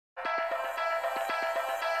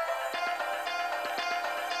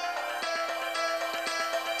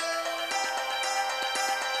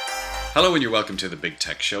Hello and you're welcome to the Big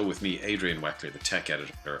Tech Show with me, Adrian Weckler, the tech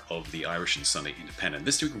editor of the Irish and Sunday Independent.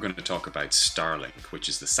 This week we're going to talk about Starlink, which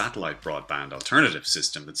is the satellite broadband alternative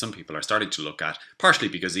system that some people are starting to look at, partially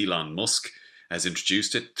because Elon Musk has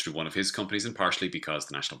introduced it through one of his companies and partially because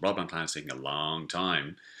the National Broadband Plan is taking a long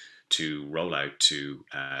time to roll out to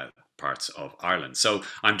parts of Ireland. So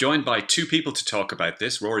I'm joined by two people to talk about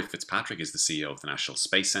this. Rory Fitzpatrick is the CEO of the National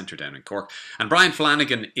Space Centre down in Cork, and Brian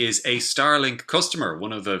Flanagan is a Starlink customer,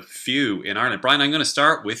 one of the few in Ireland. Brian, I'm going to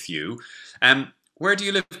start with you. Where do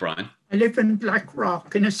you live, Brian? I live in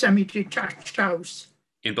Blackrock in a semi-detached house.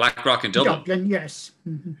 In Blackrock in Dublin? Dublin, yes.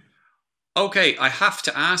 Mm-hmm. Okay, I have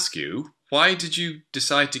to ask you, why did you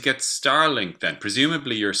decide to get Starlink then?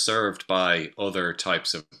 Presumably you're served by other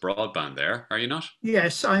types of broadband there, are you not?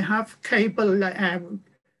 Yes, I have cable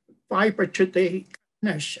fibre to the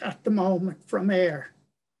cabinet at the moment from Air.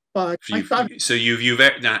 But you've air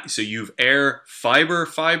fiber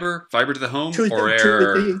to the home to or the,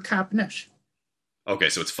 air to the cabinet. Okay,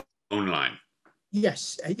 so it's phone line.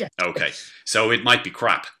 Yes, yes. Okay, so it might be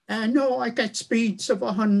crap. No, I get speeds of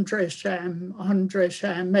 100 megabits,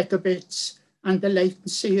 and the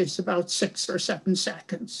latency is about 6 or 7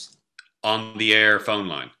 seconds. On the Air phone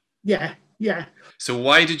line? Yeah. So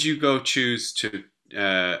why did you choose to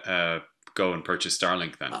go and purchase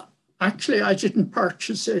Starlink then? Actually, I didn't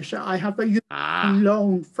purchase it. I have a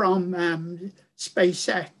loan from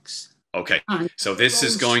SpaceX. Okay, so this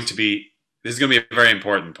is going to be a very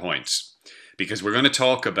important point, because we're going to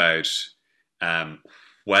talk about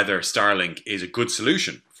whether Starlink is a good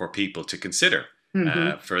solution for people to consider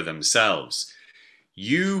for themselves.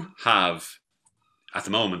 You have, at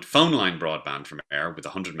the moment, phone line broadband from Air with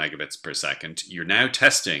 100 megabits per second. You're now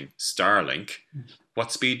testing Starlink.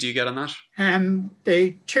 What speed do you get on that?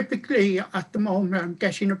 They typically, at the moment, I'm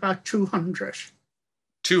getting about 200.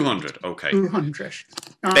 200, okay. 200.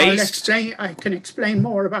 Now, I can explain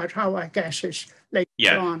more about how I get it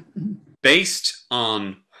later on. Based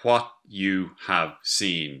on what you have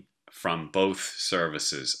seen from both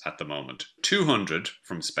services at the moment, 200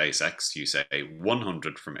 from SpaceX, you say,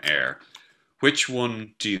 100 from Air, which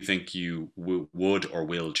one do you think you would or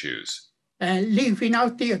will choose? Leaving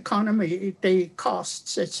out the economy, the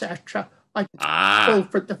costs, etc., I go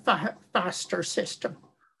for the faster system.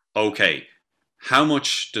 Okay. How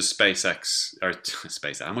much does how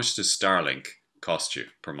much does Starlink cost you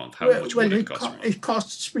per month? How much would it cost you per month? It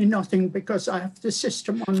costs me nothing because I have the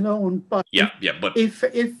system on loan. But but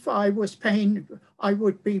if I was paying, I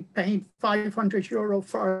would be paying €500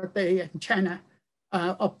 for the antenna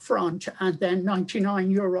up front, and then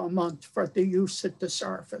 €99 a month for the use of the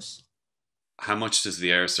service. How much does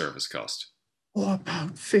the Air service cost? Oh,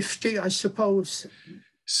 about 50, I suppose.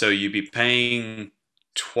 So you'd be paying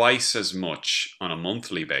twice as much on a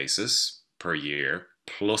monthly basis per year,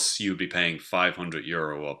 plus you'd be paying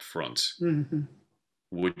 €500 up front. Mm-hmm.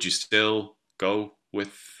 Would you still go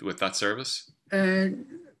with that service?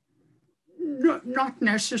 Not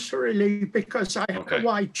necessarily, because I have a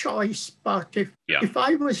wide choice. But if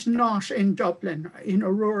I was not in Dublin, in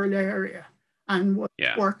a rural area, and was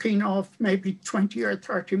working off maybe 20 or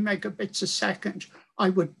 30 megabits a second, I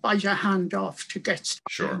would bite a hand off to get Starlink.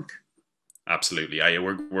 Sure. Absolutely.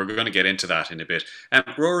 We're going to get into that in a bit.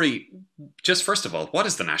 Rory, just first of all, what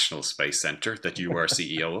is the National Space Centre that you are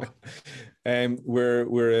CEO of?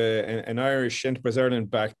 We're an Irish Enterprise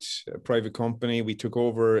Ireland-backed private company. We took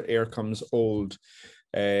over Aircom's old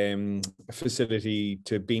facility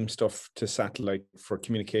to beam stuff to satellite for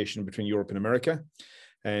communication between Europe and America.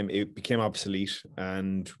 It became obsolete,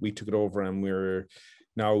 and we took it over, and we're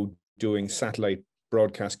now doing satellite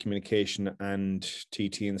broadcast communication and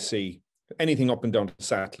TT&C. Anything up and down to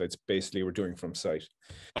satellites, basically, we're doing from site.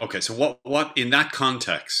 Okay, so what in that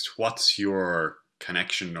context, what's your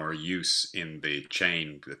connection or use in the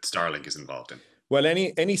chain that Starlink is involved in? Well,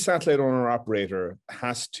 any satellite owner or operator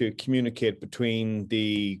has to communicate between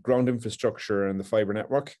the ground infrastructure and the fiber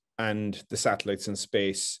network and the satellites in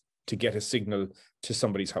space to get a signal to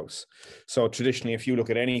somebody's house. So traditionally, if you look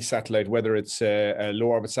at any satellite, whether it's a low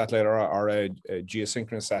orbit satellite or a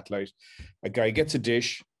geosynchronous satellite, a guy gets a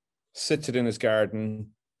dish, sits it in his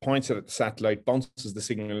garden, points it at the satellite, bounces the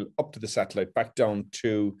signal up to the satellite, back down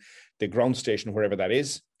to the ground station, wherever that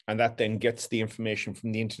is. And that then gets the information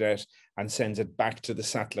from the internet and sends it back to the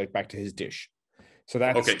satellite, back to his dish. So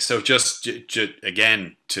that's... Okay, so just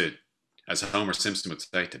again, as Homer Simpson would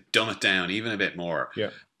say, to dumb it down even a bit more.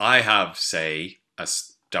 Yeah. I have, say, a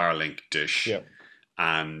Starlink dish,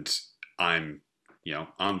 and I'm,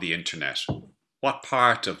 on the internet. What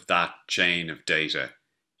part of that chain of data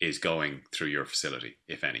is going through your facility,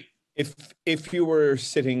 if any? If you were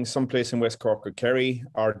sitting someplace in West Cork or Kerry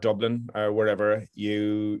or Dublin or wherever,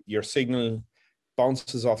 your signal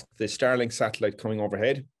bounces off the Starlink satellite coming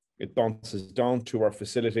overhead. It bounces down to our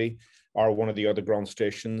facility or one of the other ground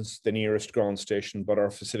stations, the nearest ground station, but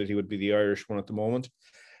our facility would be the Irish one at the moment.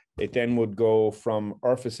 It then would go from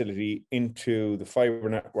our facility into the fiber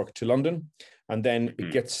network to London, and then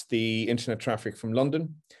it gets the internet traffic from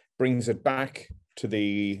London, brings it back to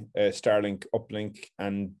the Starlink uplink,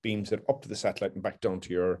 and beams it up to the satellite and back down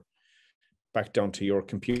to your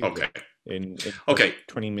computer. Okay. In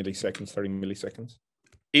 20 milliseconds, 30 milliseconds.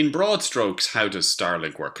 In broad strokes, how does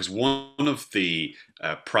Starlink work? Because one of the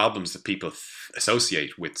problems that people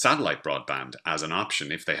associate with satellite broadband as an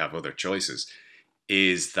option, if they have other choices,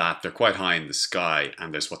 is that they're quite high in the sky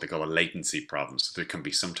and there's what they call a latency problem. So there can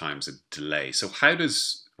be sometimes a delay. So why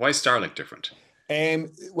is Starlink different?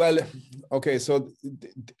 Well, okay, so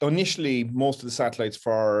initially most of the satellites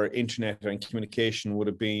for internet and communication would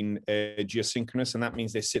have been geosynchronous, and that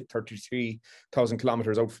means they sit 33,000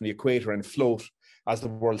 kilometers out from the equator and float as the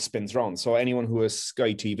world spins around. So anyone who has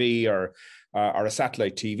Sky TV or a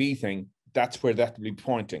satellite TV thing, that's where that would be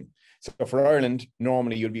pointing. So for Ireland,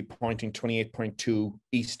 normally you'd be pointing 28.2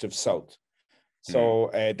 east of south. So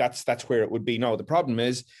that's where it would be. Now, the problem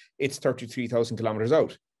is it's 33,000 kilometers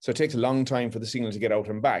out. So it takes a long time for the signal to get out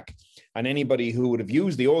and back. And anybody who would have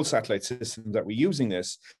used the old satellite system that we're using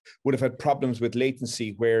this would have had problems with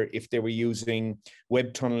latency, where if they were using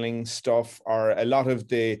web tunneling stuff or a lot of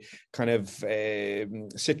the kind of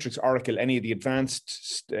Citrix, Oracle, any of the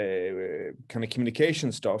advanced kind of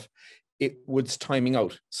communication stuff, it was timing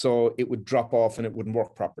out. So it would drop off and it wouldn't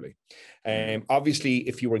work properly. Obviously,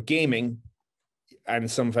 if you were gaming, and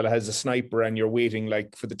some fella has a sniper and you're waiting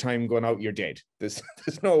like for the time going out, you're dead. There's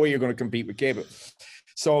no way you're going to compete with cable.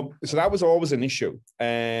 So that was always an issue.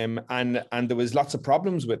 And there was lots of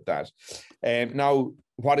problems with that. Now,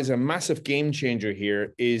 what is a massive game changer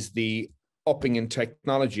here is the upping in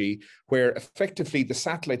technology, where effectively the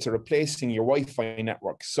satellites are replacing your Wi-Fi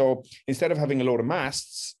network. So instead of having a load of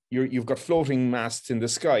masts, you've got floating masts in the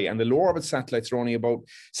sky, and the low orbit satellites are only about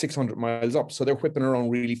 600 miles up. So they're whipping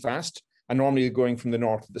around really fast, and normally going from the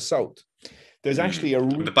north to the south. There's actually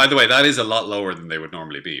By the way, that is a lot lower than they would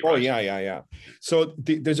normally be. Right? Oh, yeah. So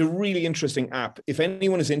there's a really interesting app. If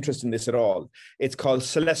anyone is interested in this at all, it's called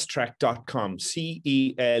Celestrak.com,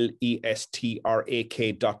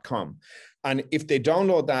 CELESTRAK.com. And if they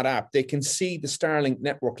download that app, they can see the Starlink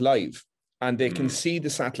network live. And they can see the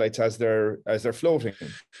satellites as they're floating.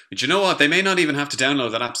 But you know what? They may not even have to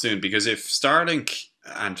download that app soon, because if Starlink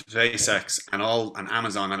and SpaceX and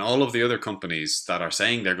Amazon and all of the other companies that are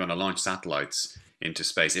saying they're going to launch satellites into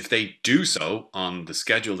space, if they do so on the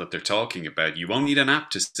schedule that they're talking about, you won't need an app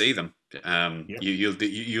to see them.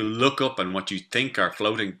 You'll look up, and what you think are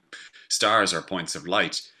floating stars or points of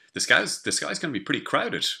light, the sky's going to be pretty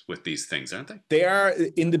crowded with these things, aren't they? They are.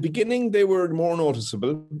 In the beginning, they were more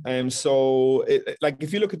noticeable. Like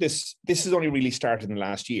if you look at this has only really started in the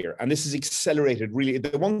last year, and this is accelerated. Really,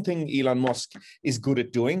 the one thing Elon Musk is good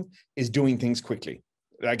at doing is doing things quickly.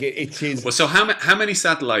 Like it is. Well, so how many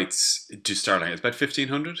satellites do Starlink? It's about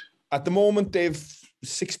 1,500. At the moment, they've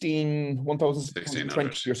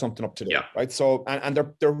 1,620 or something up to date, right? So and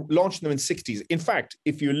they're launching them in 60s. In fact,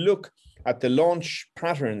 if you look at the launch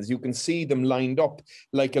patterns, you can see them lined up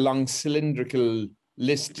like a long cylindrical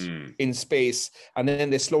list in space, and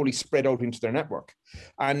then they slowly spread out into their network.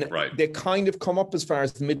 And they kind of come up as far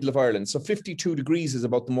as the middle of Ireland. So 52 degrees is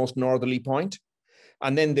about the most northerly point.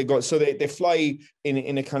 And then they go, so they fly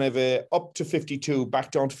in a kind of a up to 52, back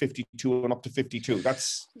down to 52, and up to 52.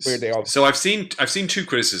 That's where they are. So I've seen two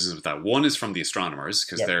criticisms of that. One is from the astronomers,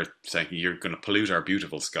 because they're saying you're going to pollute our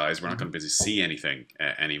beautiful skies. We're not going to be able to see anything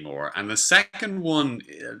anymore. And the second one,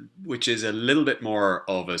 which is a little bit more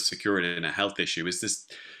of a security and a health issue, is this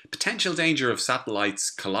potential danger of satellites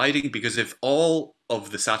colliding, because if all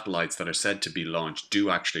of the satellites that are said to be launched do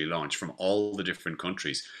actually launch from all the different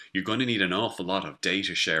countries, you're going to need an awful lot of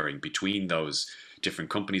data sharing between those different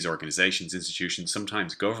companies, organizations, institutions,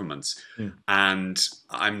 sometimes governments. And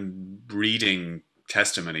I'm reading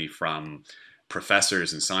testimony from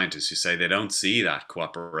professors and scientists who say they don't see that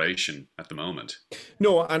cooperation at the moment.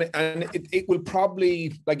 No, and it will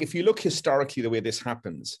probably, like if you look historically the way this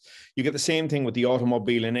happens, you get the same thing with the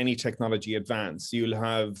automobile and any technology advance. You'll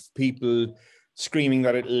have people screaming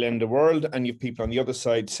that it'll end the world, and you have people on the other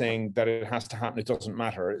side saying that it has to happen, it doesn't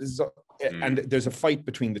matter. And there's a fight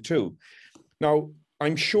between the two. Now,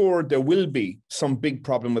 I'm sure there will be some big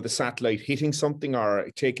problem with a satellite hitting something or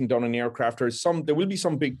taking down an aircraft, or there will be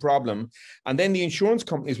some big problem. And then the insurance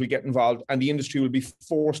companies will get involved and the industry will be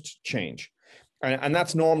forced to change. And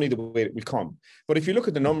that's normally the way it will come. But if you look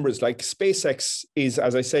at the numbers, like SpaceX is,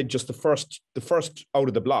 as I said, just the first out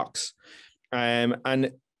of the blocks.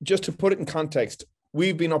 And just to put it in context,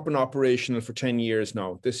 we've been up and operational for 10 years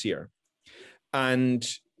now, this year. And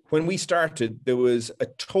when we started, there was a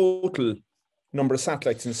total number of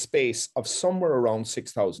satellites in space of somewhere around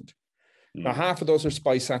 6,000. Now, half of those are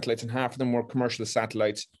spy satellites and half of them were commercial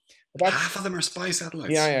satellites. Half of them are spy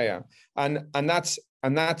satellites. Yeah. And that's.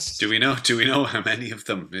 Do we know how many of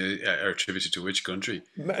them are attributed to which country?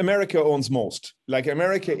 America owns most. Like,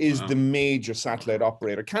 America is the major satellite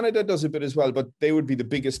operator. Canada does a bit as well, but they would be the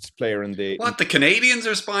biggest player in the. What, the Canadians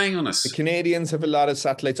are spying on us? The Canadians have a lot of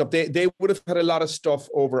satellites up. They would have had a lot of stuff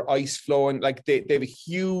over ice flow, and like they have a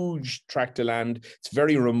huge tract of land. It's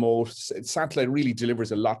very remote. Satellite really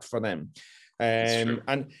delivers a lot for them.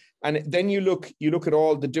 And then you look at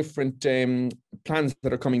all the different plans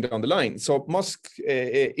that are coming down the line. So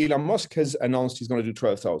Elon Musk has announced he's going to do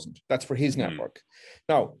 12,000. That's for his network.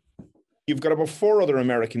 Now, you've got about 4 other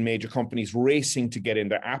American major companies racing to get in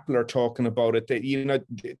there. Apple are talking about it.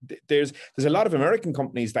 There's a lot of American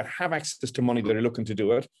companies that have access to money that are looking to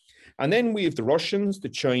do it. And then we have the Russians, the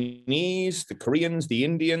Chinese, the Koreans, the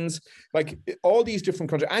Indians, like all these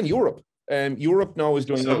different countries, and Europe. Europe now is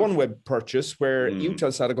doing a OneWeb purchase where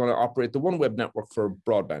Eutelsat are going to operate the OneWeb network for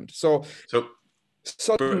broadband. So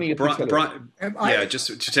suddenly,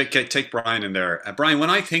 just to take Brian in there. Brian, when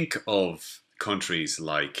I think of countries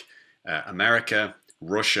like America,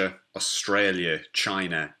 Russia, Australia,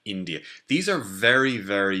 China, India, these are very,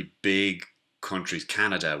 very big countries.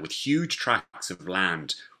 Canada, with huge tracts of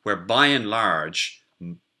land, where by and large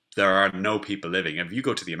there are no people living. If you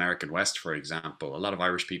go to the American West, for example, a lot of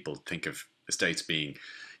Irish people think of the States being,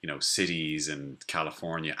 cities and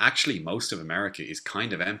California. Actually, most of America is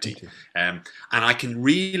kind of empty. And I can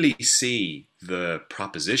really see the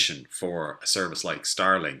proposition for a service like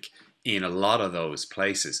Starlink in a lot of those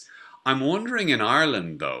places. I'm wondering in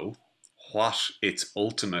Ireland, though, where it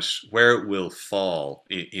will fall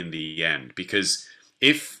in the end. Because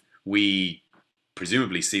if we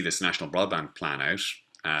presumably see this national broadband plan out,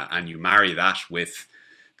 and you marry that with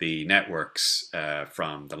the networks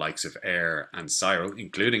from the likes of Air and Cyril,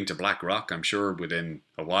 including to BlackRock, I'm sure within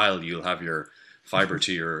a while you'll have your fiber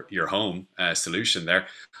to your home solution there.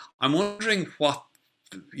 I'm wondering what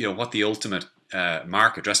the ultimate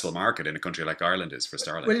addressable market in a country like Ireland is for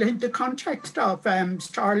Starlink. Well, in the context of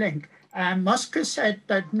Starlink, Musk has said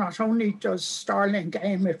that not only does Starlink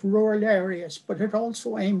aim at rural areas, but it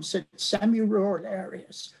also aims at semi-rural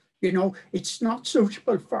areas. It's not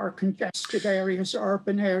suitable for congested areas,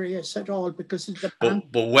 urban areas at all because of the.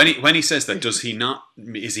 But when he says that, is he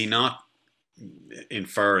not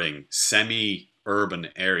inferring semi-urban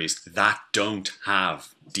areas that don't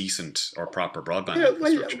have decent or proper broadband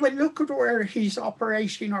infrastructure? Well, look at where he's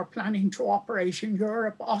operating or planning to operate in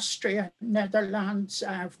Europe: Austria, Netherlands,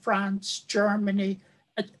 France, Germany,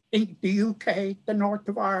 the UK, the north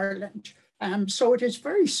of Ireland. So it is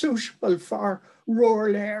very suitable for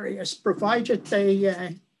rural areas, provided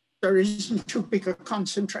there isn't too big a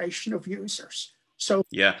concentration of users. So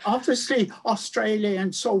obviously Australia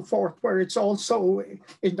and so forth, where it's also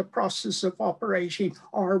in the process of operating,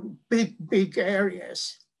 are big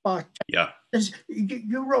areas. But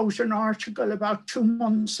you wrote an article about 2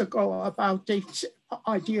 months ago about the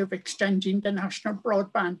idea of extending the national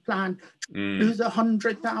broadband plan to the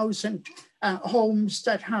 100,000 homes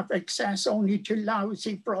that have access only to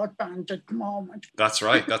lousy broadband at the moment. That's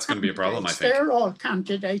right. That's going to be a problem, I think. They're all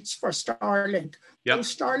candidates for Starlink. So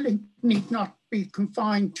Starlink need not be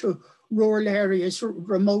confined to rural areas,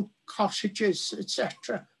 remote cottages,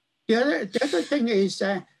 etc. The other thing is,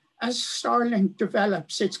 as Starlink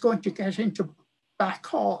develops, it's going to get into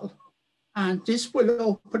backhaul, and this will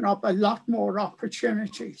open up a lot more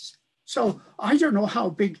opportunities. So I don't know how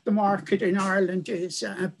big the market in Ireland is,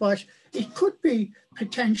 but it could be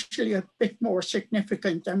potentially a bit more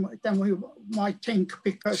significant than we might think,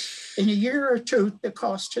 because in a year or two, the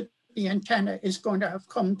cost of the antenna is going to have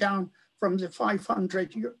come down from the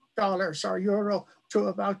 $500 or euro to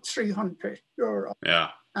about €300. Yeah.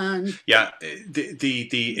 And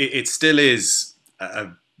it still is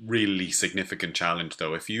a really significant challenge,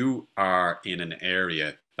 though. If you are in an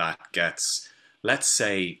area that gets, let's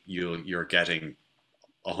say you're getting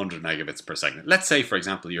 100 megabits per second. Let's say, for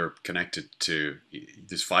example, you're connected to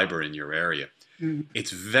this fiber in your area.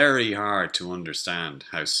 It's very hard to understand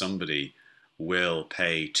how somebody will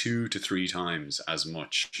pay 2 to 3 times as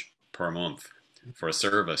much per month for a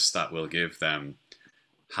service that will give them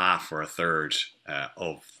half or a third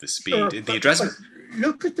of the speed. Sure, but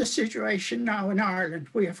look at the situation now in Ireland.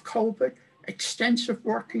 We have COVID. extensive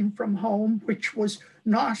working from home, which was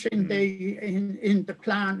not in the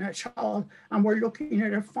plan at all. And we're looking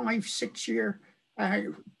at a 5-6 year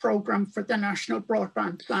program for the National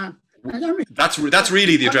Broadband Plan. And I mean, that's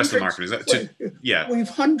really the addressable market, is that? Yeah. We've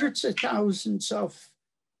hundreds of thousands of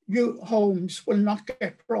homes will not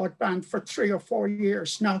get broadband for 3 or 4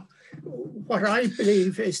 years. Now, what I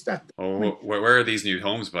believe is that... where are these new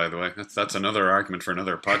homes, by the way? That's another argument for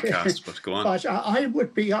another podcast, but go on. But I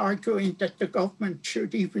would be arguing that the government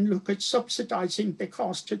should even look at subsidizing the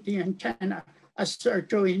cost of the antenna, as they're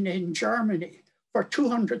doing in Germany. For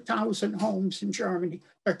 200,000 homes in Germany,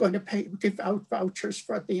 they're going to give out vouchers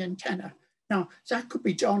for the antenna. Now, that could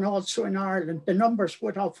be done also in Ireland. The numbers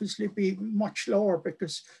would obviously be much lower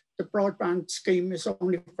because the broadband scheme is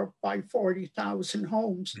only for 40,000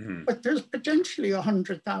 homes. But there's potentially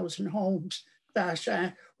 100,000 homes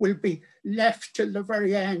that will be left till the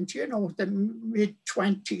very end, the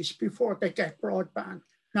mid-20s before they get broadband.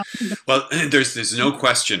 Now, well, there's no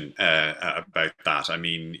question about that. I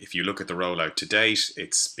mean, if you look at the rollout to date,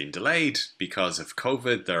 it's been delayed because of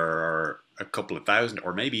COVID. There are a couple of thousand,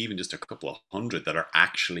 or maybe even just a couple of hundred that are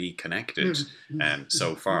actually connected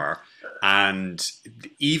so far. And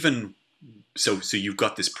even so you've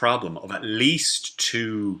got this problem of at least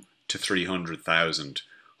 200,000 to 300,000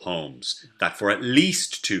 homes that for at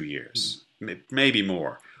least 2 years, maybe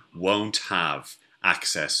more, won't have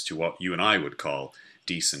access to what you and I would call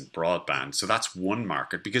decent broadband. So that's one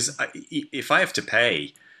market, because if I have to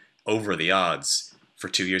pay over the odds for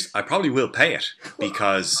 2 years, I probably will pay it,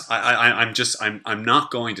 because I'm not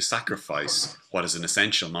going to sacrifice what is an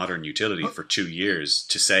essential modern utility for 2 years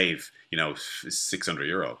to save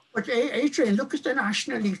 €600. But Adrian, look at the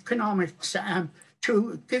national economics.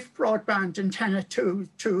 To give broadband antenna to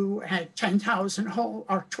 10,000 homes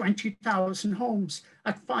or 20,000 homes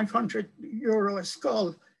at €500 a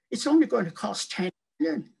skull, it's only going to cost 10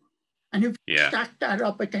 million. And if you stack that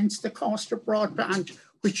up against the cost of broadband,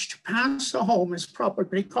 which to pass a home is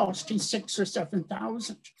probably costing 6,000 or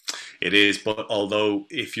 7,000. It is, but although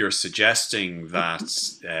if you're suggesting that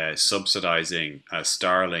subsidizing a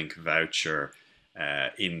Starlink voucher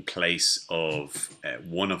in place of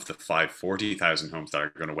one of the 40,000 homes that are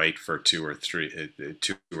going to wait for 2 or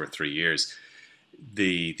 3 years,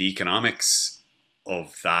 the economics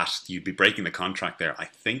of that, you'd be breaking the contract there, I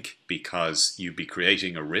think, because you'd be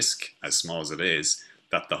creating a risk, as small as it is,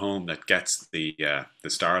 that the home that gets the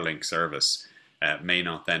Starlink service may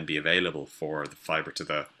not then be available for the fibre to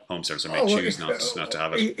the home service, or may choose not to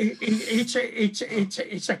have it.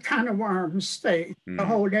 It's a can of worms, the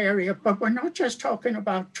whole area. But we're not just talking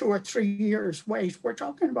about 2 or 3 years wait. We're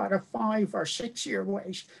talking about a 5 or 6 year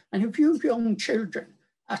wait. And if you have young children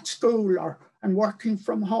at school and working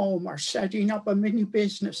from home or setting up a mini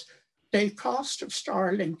business, the cost of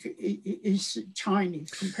Starlink is tiny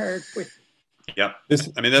compared with. Yeah, that's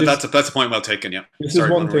a point well taken. Yeah, this is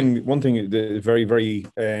one thing. Very, very.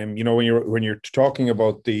 When you're talking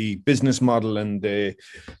about the business model and the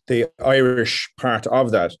Irish part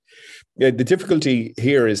of that, the difficulty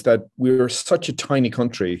here is that we're such a tiny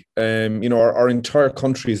country. Our entire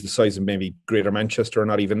country is the size of maybe Greater Manchester, or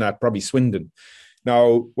not even that, probably Swindon.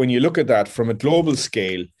 Now, when you look at that from a global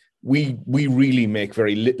scale, we really make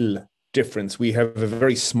very little difference. We have a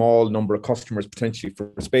very small number of customers potentially for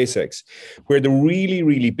SpaceX, where the really,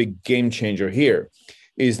 really big game changer here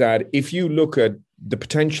is that if you look at the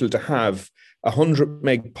potential to have a 100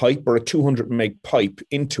 meg pipe or a 200 meg pipe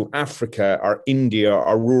into Africa or India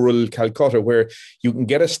or rural Calcutta, where you can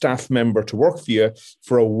get a staff member to work for you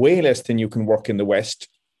for a way less than you can work in the West,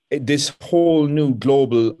 this whole new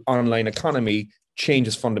global online economy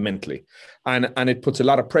changes fundamentally. And it puts a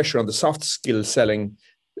lot of pressure on the soft skill selling,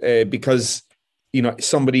 because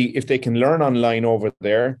somebody, if they can learn online over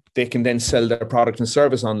there, they can then sell their product and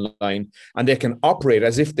service online, and they can operate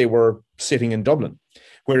as if they were sitting in Dublin.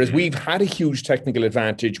 Whereas we've had a huge technical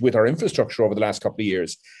advantage with our infrastructure over the last couple of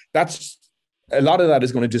years. That's a lot of that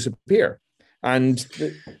is going to disappear. And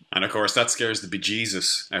of course, that scares the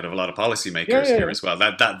bejesus out of a lot of policymakers here as well.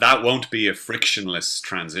 That won't be a frictionless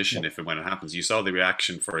transition when it happens. You saw the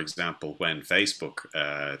reaction, for example, when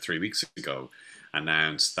Facebook 3 weeks ago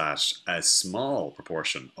announced that a small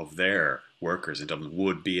proportion of their workers in Dublin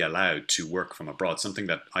would be allowed to work from abroad, something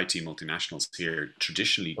that IT multinationals here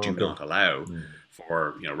traditionally do not allow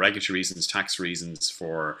for regulatory reasons, tax reasons,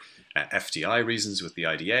 for FDI reasons with the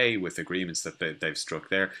IDA, with agreements that they've struck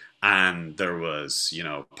there. And there was,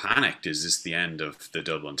 panicked, is this the end of the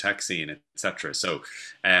Dublin tech scene, etc. So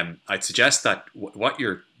I'd suggest that what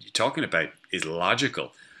you're talking about is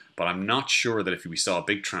logical, but I'm not sure that if we saw a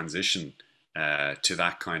big transition to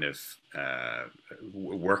that kind of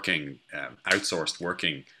working, outsourced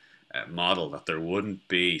working model, that there wouldn't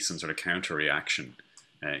be some sort of counter reaction,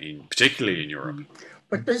 particularly in Europe.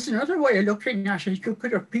 But there's another way of looking at it. You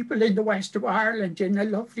could have people in the west of Ireland in a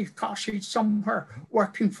lovely cottage somewhere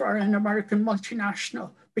working for an American multinational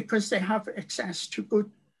because they have access to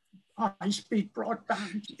good high-speed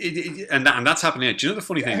broadband. And that's happening. Do you know the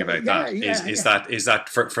funny thing about that is that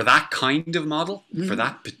for that kind of model, for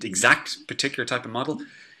that exact particular type of model,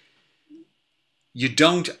 you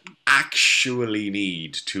don't actually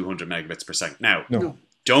need 200 megabits per second. Now, no.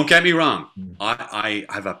 Don't get me wrong. I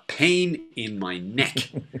have a pain in my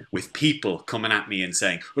neck with people coming at me and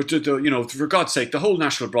saying, for God's sake, the whole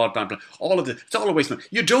national broadband plan, all of it's all a waste of money.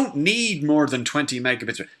 You don't need more than 20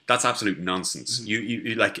 megabits. That's absolute nonsense.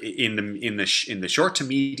 You like in the short to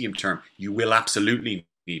medium term, you will absolutely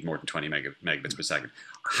need more than 20 megabits per second.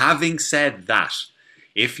 Having said that,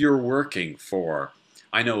 if you're working for,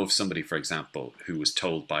 I know of somebody, for example, who was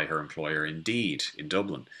told by her employer, Indeed, in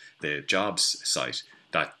Dublin, the jobs site,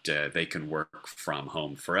 that they can work from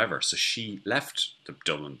home forever. So she left the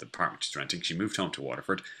Dublin apartment she's renting. She moved home to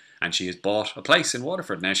Waterford, and she has bought a place in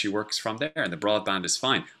Waterford. Now she works from there, and the broadband is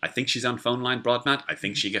fine. I think she's on phone line broadband. I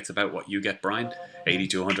think she gets about what you get, Brian, 80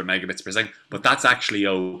 to 100 megabits per second. But that's actually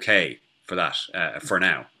okay for that for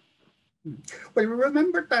now. Well,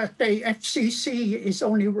 remember that the FCC is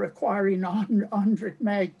only requiring 100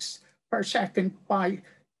 megs per second by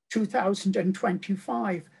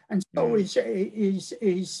 2025. And so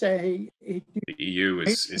the EU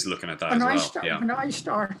is looking at that as well. When I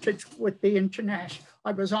started with the internet,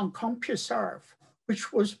 I was on CompuServe,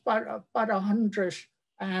 which was about 100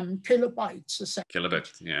 kilobytes a second.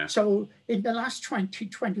 Kilobit, yeah. So in the last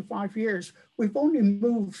 25 years, we've only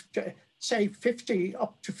moved, say, 50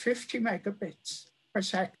 up to 50 megabits per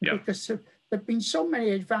second, because there have been so many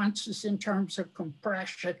advances in terms of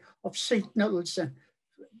compression of signals and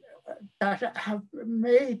that have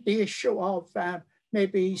made the issue of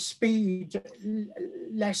maybe speed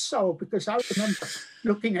less so, because I remember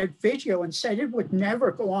looking at video and said it would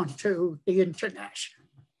never go onto the internet.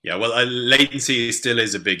 Yeah, well, latency still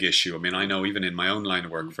is a big issue. I mean, I know even in my own line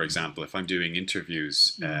of work, for example, if I'm doing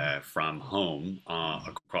interviews from home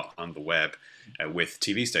on the web with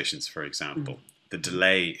TV stations, for example, the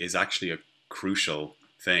delay is actually a crucial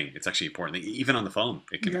thing. It's actually important. Even on the phone,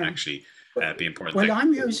 it can actually be important. Well,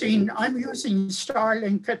 I'm using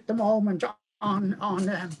Starlink at the moment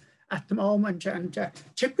and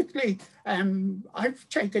typically I've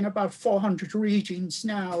taken about 400 readings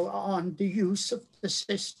now on the use of the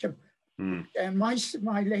system.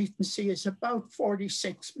 My latency is about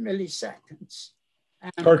 46 milliseconds.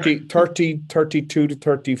 32 to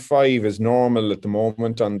 35 is normal at the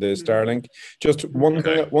moment on the Starlink. Just one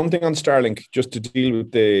thing on Starlink, just to deal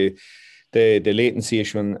with the latency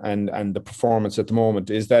issue and the performance at the moment,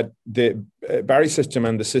 is that the Barry system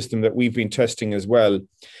and the system that we've been testing as well,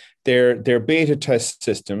 they're beta test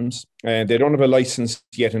systems, and they don't have a license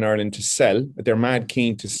yet in Ireland to sell. They're mad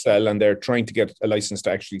keen to sell, and they're trying to get a license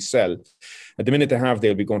to actually sell. At the minute they have,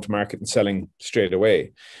 they'll be going to market and selling straight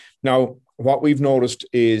away. Now, what we've noticed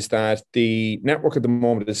is that the network at the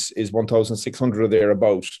moment is 1,600 or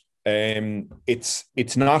thereabout.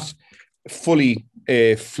 It's not fully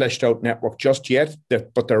fleshed out network just yet,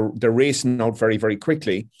 but they're racing out very, very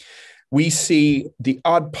quickly. We see the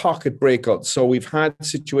odd pocket breakouts. So we've had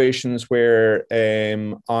situations where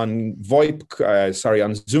on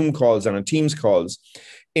Zoom calls and on Teams calls,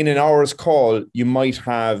 in an hour's call, you might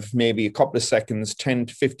have maybe a couple of seconds, 10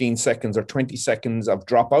 to 15 seconds or 20 seconds of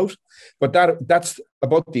dropout, but that's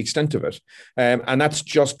about the extent of it. And that's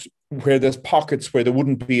just where there's pockets where there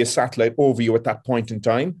wouldn't be a satellite over you at that point in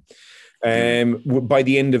time. By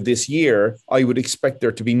the end of this year, I would expect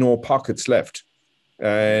there to be no pockets left.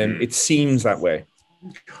 It seems that way.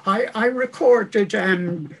 I recorded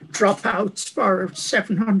dropouts for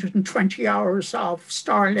 720 hours of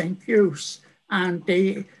Starlink use, and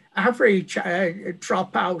the average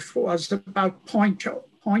dropout was about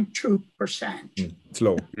 0.2%. It's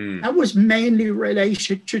low. That was mainly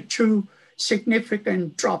related to two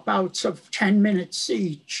significant dropouts of 10 minutes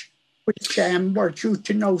each, which were due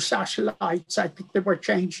to no satellites. I think they were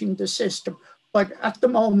changing the system. But at the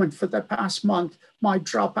moment, for the past month, my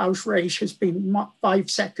dropout rate has been 5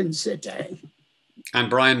 seconds a day. And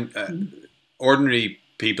Brian, ordinary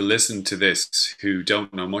people listen to this who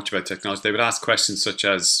don't know much about technology. They would ask questions such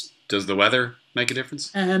as, does the weather make a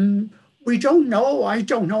difference? We don't know. I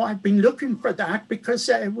don't know. I've been looking for that because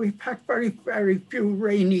we've had very, very few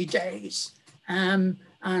rainy days. And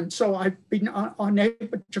so I've been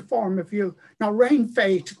unable to form a view. Now, rain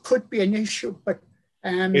fade could be an issue, but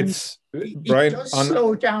It does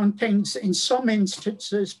slow down things in some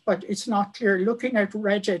instances, but it's not clear. Looking at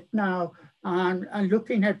Reddit now and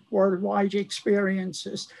looking at worldwide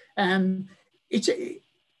experiences,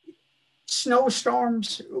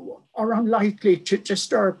 snowstorms are unlikely to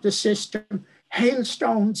disturb the system.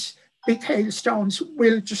 Hailstones, big hailstones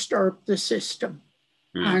will disturb the system.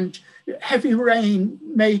 And heavy rain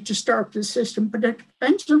may disturb the system, but it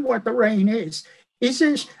depends on what the rain is. Is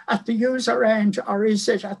it at the user end or is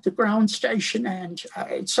it at the ground station end?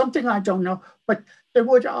 It's something I don't know, but there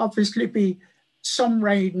would obviously be some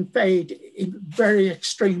rain fade in very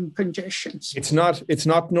extreme conditions. It's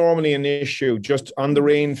not normally an issue just on the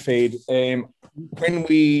rain fade. When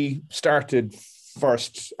we started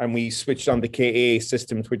first and we switched on the KA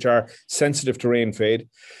systems, which are sensitive to rain fade,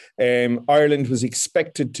 Ireland was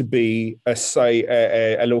expected to be a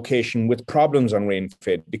location with problems on rain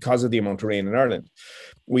fade because of the amount of rain in Ireland.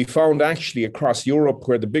 We found actually across Europe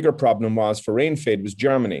where the bigger problem was for rain fade was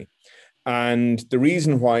Germany. And the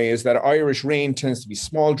reason why is that Irish rain tends to be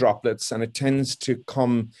small droplets and it tends to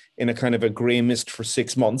come in a kind of a grey mist for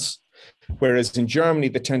 6 months. Whereas in Germany,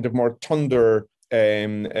 they tend to have more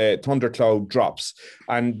thundercloud drops.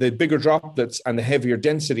 And the bigger droplets and the heavier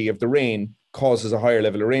density of the rain causes a higher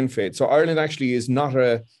level of rain fade. So Ireland actually is not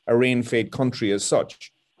a rain fade country as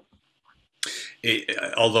such.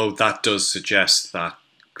 Although that does suggest that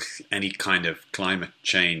any kind of climate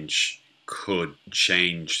change could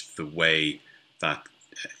change the way that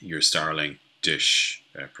your Starlink dish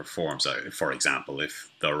performs. For example, if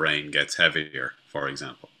the rain gets heavier, for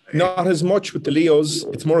example. Not as much with the LEOs.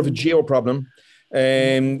 It's more of a geo problem.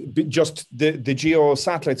 Just the geo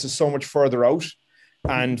satellites is so much further out,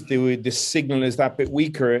 and the signal is that bit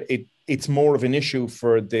weaker. It's more of an issue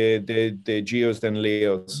for the geos than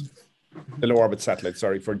LEOs. The low orbit satellites,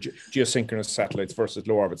 sorry, for geosynchronous satellites versus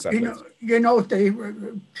low orbit satellites.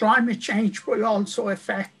 The climate change will also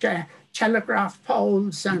affect telegraph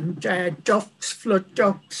poles and ducts, flood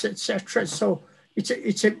ducts, etc. So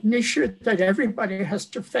it's an issue that everybody has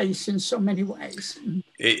to face in so many ways.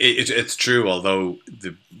 It's true, although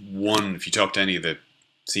if you talk to any of the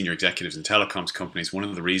senior executives in telecoms companies, one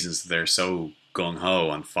of the reasons they're so gung-ho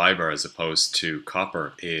on fiber as opposed to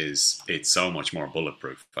copper is it's so much more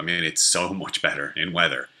bulletproof. I mean, it's so much better in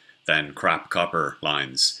weather than crap copper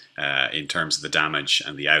lines in terms of the damage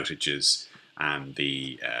and the outages and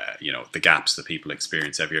the gaps that people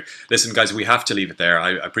experience every year. Listen, guys, we have to leave it there.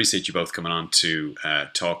 I appreciate you both coming on to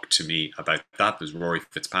talk to me about that. There's Rory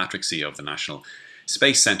Fitzpatrick, CEO of the National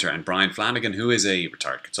Space Centre, and Brian Flanagan, who is a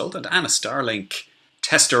retired consultant and a Starlink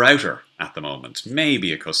tester-outer at the moment,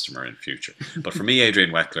 maybe a customer in future. But for me, Adrian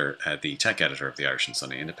Weckler, the tech editor of the Irish and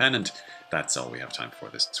Sunday Independent, that's all we have time for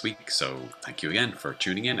this week. So thank you again for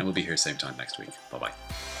tuning in, and we'll be here same time next week. Bye-bye.